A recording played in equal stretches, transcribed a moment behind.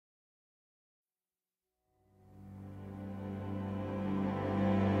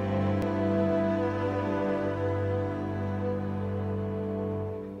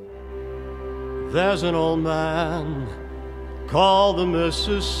There's an old man called the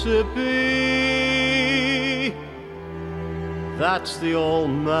Mississippi. That's the old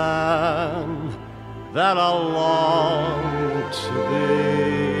man that I long to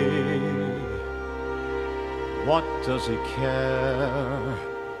be. What does he care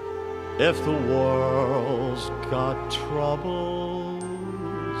if the world's got troubles?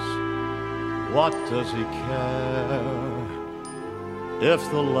 What does he care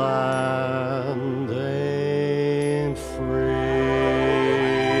if the land ain't free?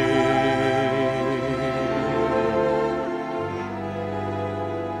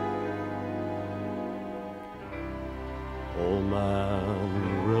 Old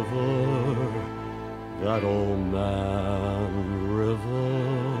Man River, that old man River,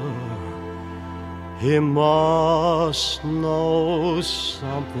 he must know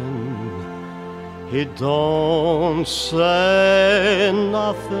something. He don't say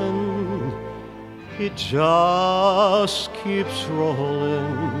nothing, he just keeps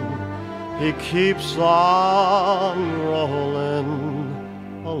rolling, he keeps on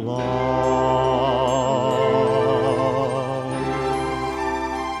rolling along.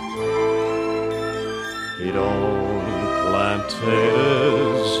 He don't plant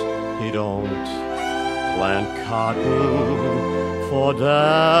potatoes, he don't plant cotton, for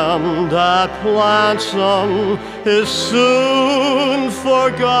them that plants them is soon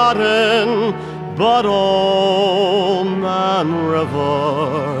forgotten. But old Man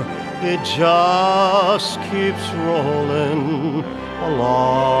River, it just keeps rolling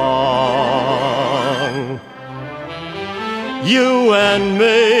along. You and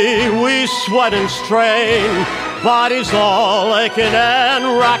me, we sweat and strain, bodies all aching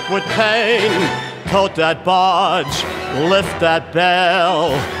and racked with pain. Tote that barge, lift that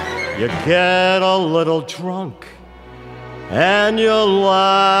bell, you get a little drunk, and you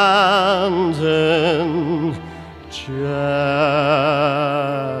land in jail.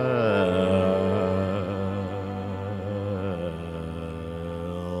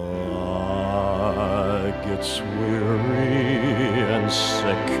 I get weary and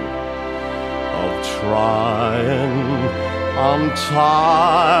sick of trying, I'm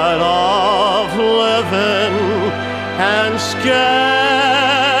tired of living and scared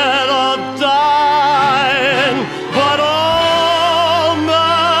of dying. But old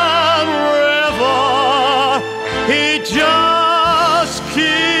Man River, he just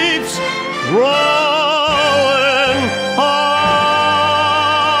keeps rolling.